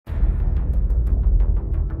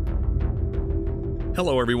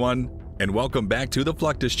Hello everyone, and welcome back to the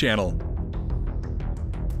Fluctus channel.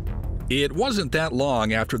 It wasn't that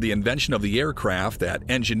long after the invention of the aircraft that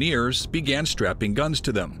engineers began strapping guns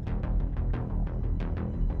to them.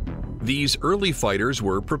 These early fighters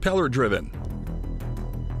were propeller-driven,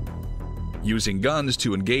 using guns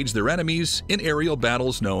to engage their enemies in aerial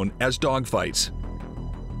battles known as dogfights.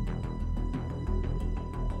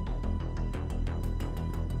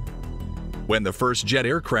 When the first jet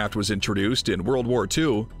aircraft was introduced in World War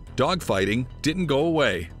II, dogfighting didn't go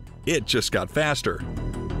away. It just got faster.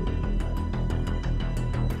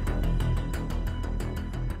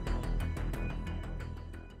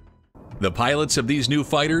 The pilots of these new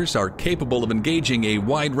fighters are capable of engaging a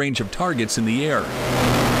wide range of targets in the air,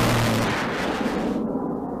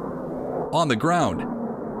 on the ground,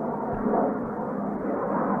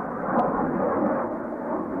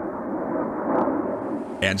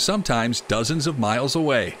 and sometimes dozens of miles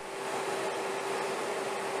away.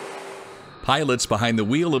 Pilots behind the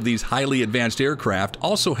wheel of these highly advanced aircraft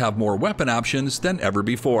also have more weapon options than ever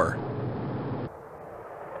before.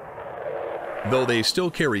 Though they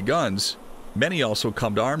still carry guns, many also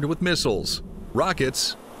come armed with missiles,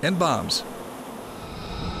 rockets, and bombs.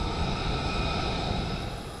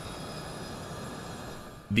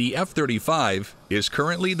 The F-35 is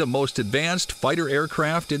currently the most advanced fighter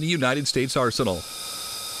aircraft in the United States arsenal.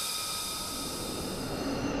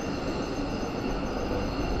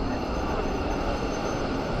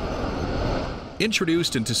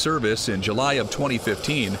 Introduced into service in July of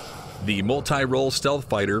 2015, the multi-role stealth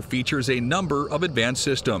fighter features a number of advanced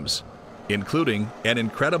systems, including an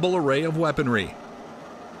incredible array of weaponry.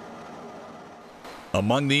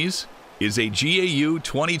 Among these is a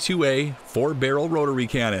GAU-22A 4-barrel rotary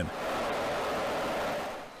cannon.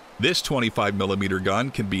 This 25mm gun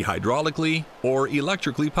can be hydraulically or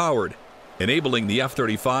electrically powered, enabling the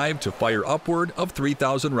F-35 to fire upward of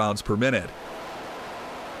 3,000 rounds per minute.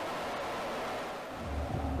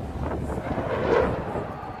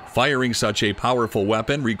 Firing such a powerful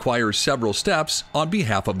weapon requires several steps on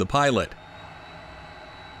behalf of the pilot.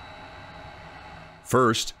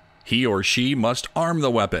 First, he or she must arm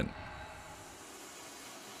the weapon.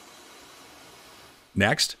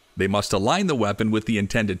 Next, they must align the weapon with the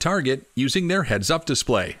intended target using their heads-up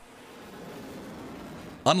display.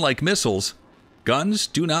 Unlike missiles, guns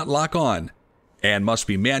do not lock on and must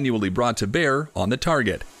be manually brought to bear on the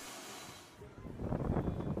target.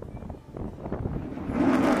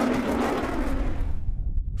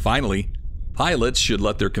 Finally, pilots should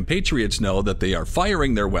let their compatriots know that they are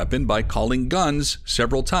firing their weapon by calling guns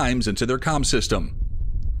several times into their comm system.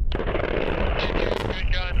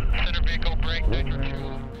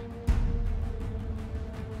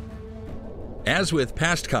 As with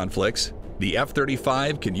past conflicts, the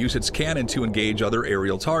F-35 can use its cannon to engage other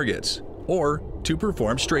aerial targets, or to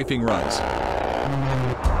perform strafing runs.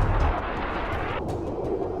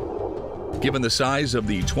 Given the size of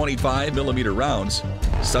the 25mm rounds,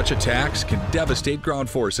 such attacks can devastate ground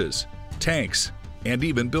forces, tanks, and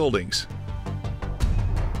even buildings.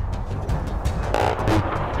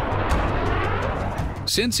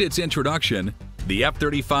 Since its introduction, the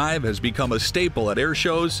F-35 has become a staple at air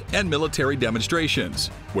shows and military demonstrations,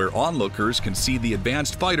 where onlookers can see the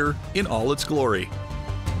advanced fighter in all its glory.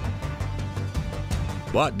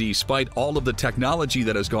 But despite all of the technology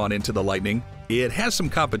that has gone into the Lightning, it has some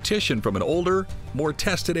competition from an older, more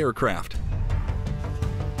tested aircraft.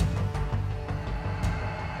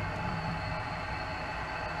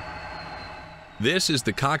 This is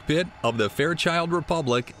the cockpit of the Fairchild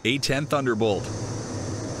Republic A-10 Thunderbolt,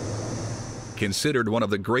 considered one of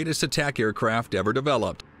the greatest attack aircraft ever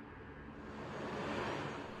developed.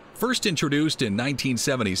 First introduced in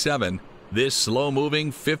 1977, this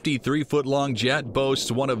slow-moving 53-foot-long jet boasts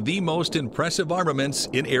one of the most impressive armaments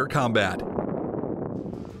in air combat.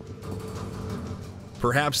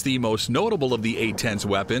 Perhaps the most notable of the A-10's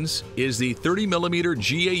weapons is the 30mm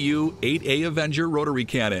GAU-8A Avenger rotary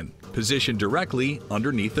cannon, positioned directly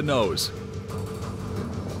underneath the nose.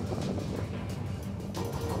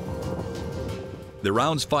 The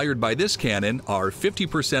rounds fired by this cannon are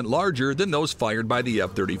 50% larger than those fired by the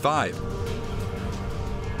F-35.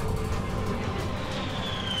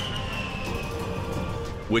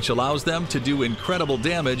 Which allows them to do incredible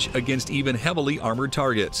damage against even heavily armored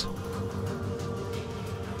targets.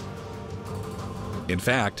 In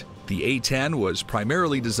fact, the A-10 was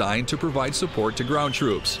primarily designed to provide support to ground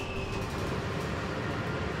troops.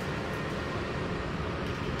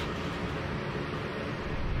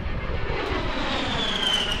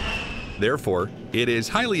 Therefore, it is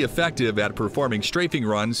highly effective at performing strafing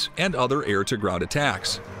runs and other air-to-ground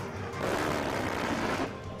attacks.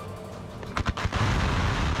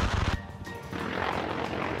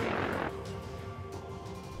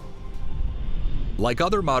 Like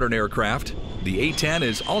other modern aircraft, the A-10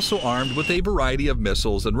 is also armed with a variety of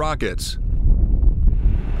missiles and rockets.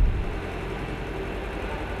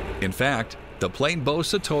 In fact, the plane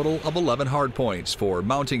boasts a total of 11 hardpoints for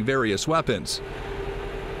mounting various weapons.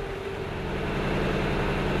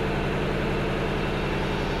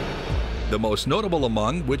 The most notable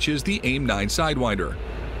among which is the AIM-9 Sidewinder.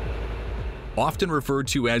 Often referred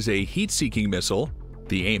to as a heat-seeking missile,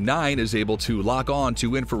 the AIM-9 is able to lock on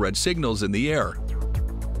to infrared signals in the air.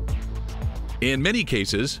 In many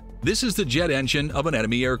cases, this is the jet engine of an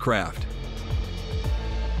enemy aircraft.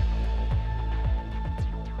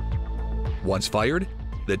 Once fired,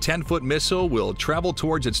 the 10-foot missile will travel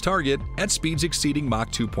towards its target at speeds exceeding Mach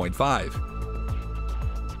 2.5.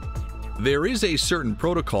 There is a certain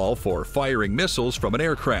protocol for firing missiles from an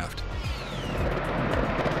aircraft.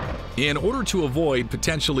 In order to avoid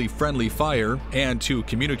potentially friendly fire and to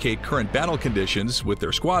communicate current battle conditions with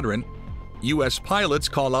their squadron, U.S. pilots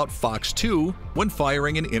call out Fox 2 when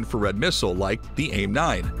firing an infrared missile like the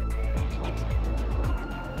AIM-9.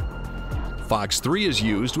 Fox 3 is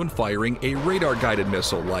used when firing a radar-guided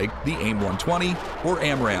missile like the AIM-120 or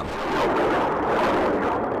AMRAAM.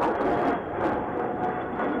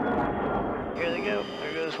 Here they go.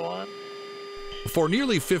 There goes one. For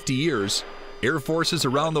nearly 50 years, air forces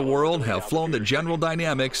around the world have flown the General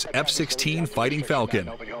Dynamics F-16 Fighting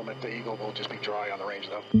Falcon.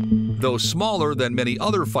 Though smaller than many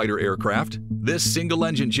other fighter aircraft, this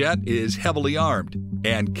single-engine jet is heavily armed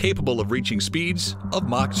and capable of reaching speeds of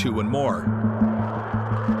Mach 2 and more.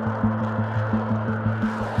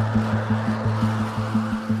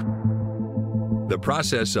 The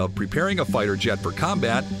process of preparing a fighter jet for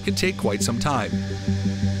combat can take quite some time.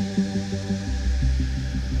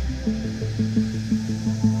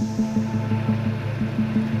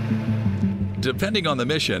 Depending on the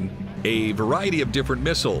mission, a variety of different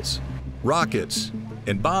missiles, rockets,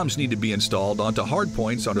 and bombs need to be installed onto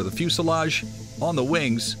hardpoints under the fuselage, on the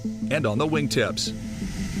wings, and on the wingtips.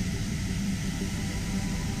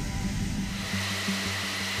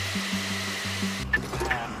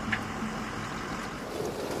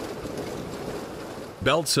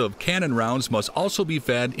 Belts of cannon rounds must also be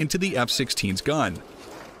fed into the F-16's gun.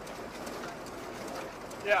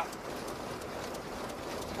 Yeah.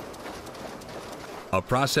 A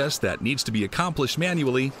process that needs to be accomplished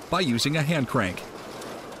manually by using a hand crank.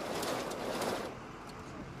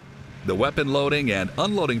 The weapon loading and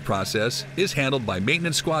unloading process is handled by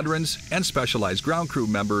maintenance squadrons and specialized ground crew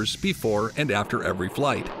members before and after every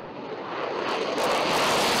flight.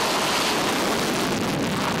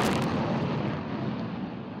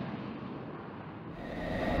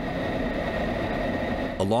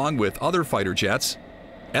 Along with other fighter jets,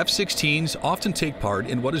 F-16s often take part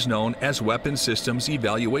in what is known as Weapon Systems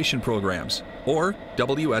Evaluation Programs, or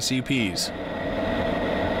WSEPs.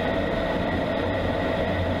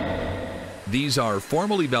 These are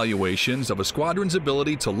formal evaluations of a squadron's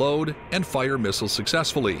ability to load and fire missiles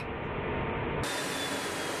successfully.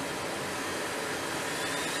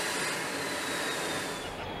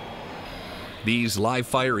 These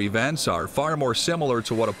live-fire events are far more similar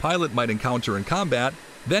to what a pilot might encounter in combat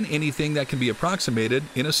than anything that can be approximated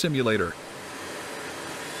in a simulator.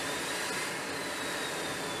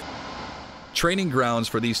 Training grounds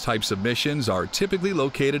for these types of missions are typically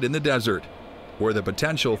located in the desert, where the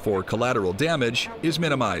potential for collateral damage is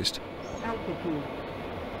minimized.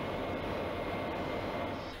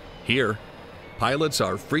 Here, pilots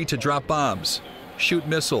are free to drop bombs, shoot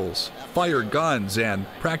missiles, fire guns, and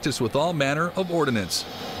practice with all manner of ordnance.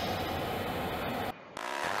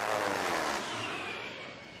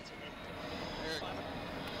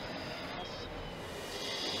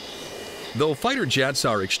 Though fighter jets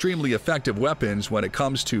are extremely effective weapons when it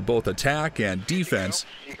comes to both attack and defense,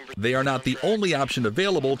 they are not the only option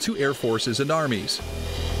available to air forces and armies.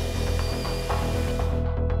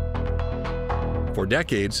 For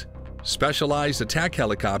decades, specialized attack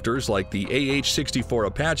helicopters like the AH-64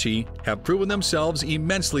 Apache have proven themselves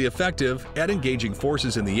immensely effective at engaging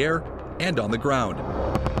forces in the air and on the ground.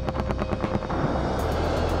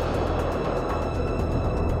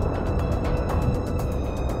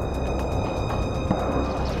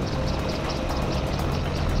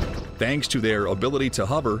 Thanks to their ability to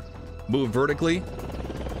hover, move vertically,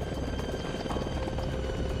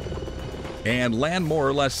 and land more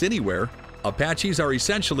or less anywhere, Apaches are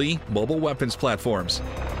essentially mobile weapons platforms.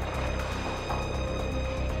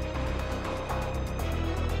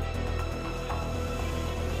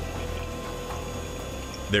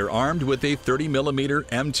 They're armed with a 30mm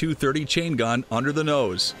M230 chain gun under the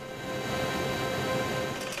nose.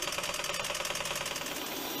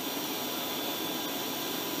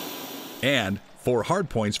 And 4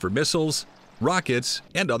 hardpoints for missiles, rockets,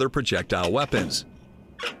 and other projectile weapons.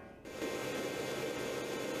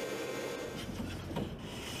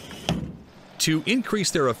 To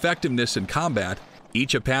increase their effectiveness in combat,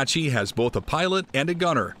 each Apache has both a pilot and a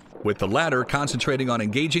gunner, with the latter concentrating on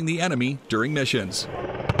engaging the enemy during missions.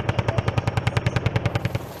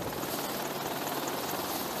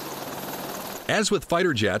 As with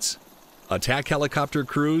fighter jets, attack helicopter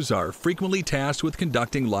crews are frequently tasked with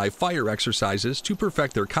conducting live fire exercises to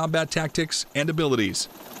perfect their combat tactics and abilities.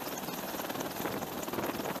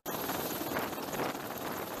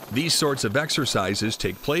 These sorts of exercises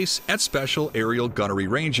take place at special aerial gunnery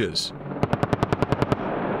ranges.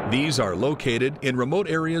 These are located in remote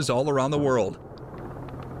areas all around the world.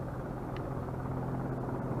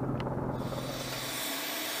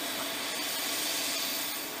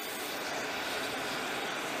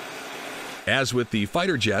 As with the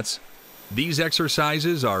fighter jets, these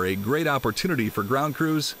exercises are a great opportunity for ground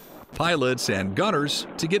crews, pilots, and gunners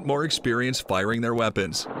to get more experience firing their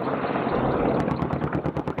weapons.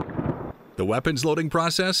 The weapons loading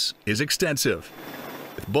process is extensive,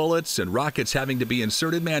 with bullets and rockets having to be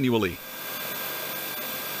inserted manually.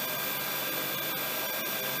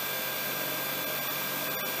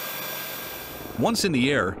 Once in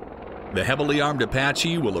the air, the heavily armed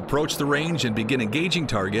Apache will approach the range and begin engaging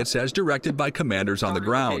targets as directed by commanders on the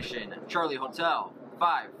ground. Charlie Hotel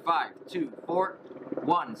 5524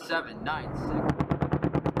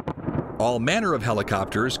 1796. All manner of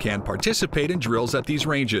helicopters can participate in drills at these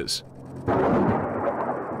ranges.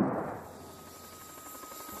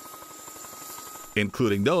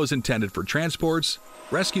 Including those intended for transports,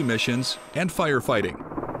 rescue missions, and firefighting.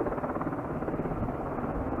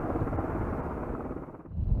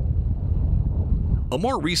 A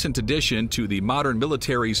more recent addition to the modern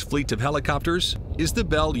military's fleet of helicopters is the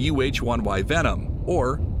Bell UH-1Y Venom,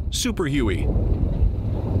 or Super Huey.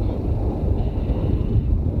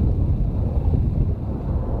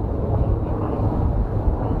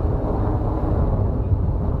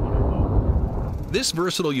 This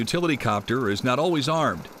versatile utility copter is not always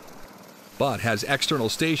armed, but has external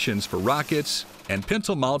stations for rockets and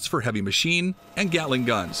pintle mounts for heavy machine and Gatling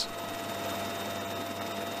guns.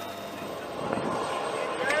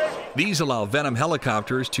 These allow Venom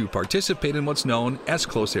helicopters to participate in what's known as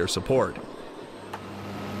close air support.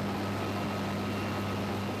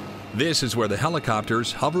 This is where the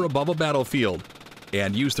helicopters hover above a battlefield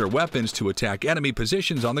and use their weapons to attack enemy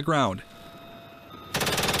positions on the ground.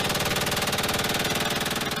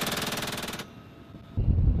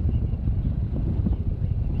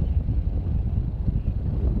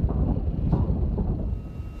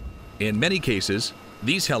 In many cases,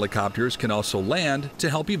 these helicopters can also land to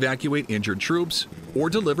help evacuate injured troops or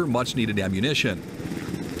deliver much-needed ammunition.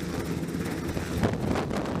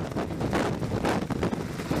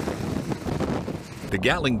 The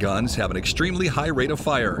Gatling guns have an extremely high rate of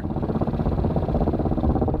fire,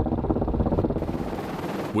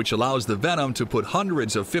 which allows the Venom to put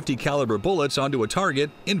hundreds of .50 caliber bullets onto a target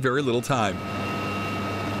in very little time.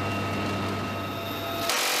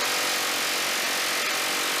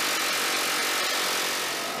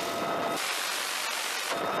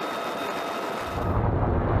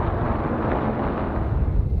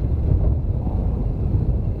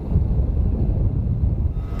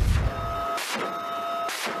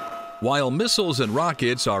 While missiles and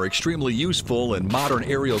rockets are extremely useful in modern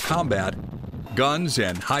aerial combat, guns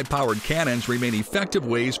and high-powered cannons remain effective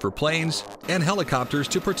ways for planes and helicopters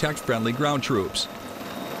to protect friendly ground troops.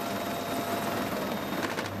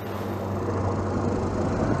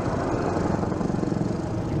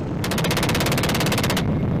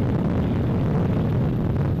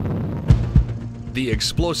 The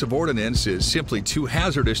explosive ordnance is simply too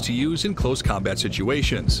hazardous to use in close combat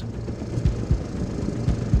situations.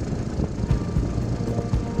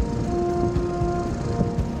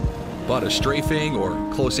 But a strafing or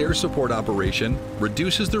close air support operation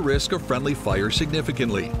reduces the risk of friendly fire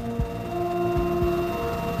significantly.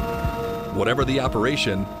 Whatever the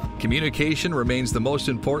operation, communication remains the most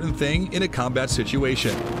important thing in a combat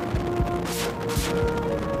situation.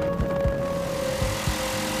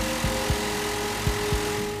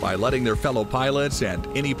 By letting their fellow pilots and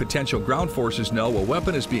any potential ground forces know a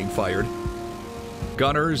weapon is being fired,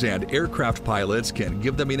 gunners and aircraft pilots can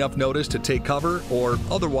give them enough notice to take cover or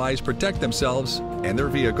otherwise protect themselves and their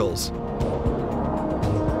vehicles.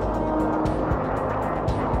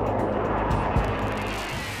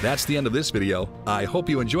 That's the end of this video. I hope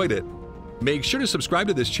you enjoyed it. Make sure to subscribe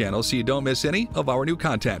to this channel so you don't miss any of our new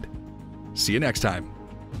content. See you next time.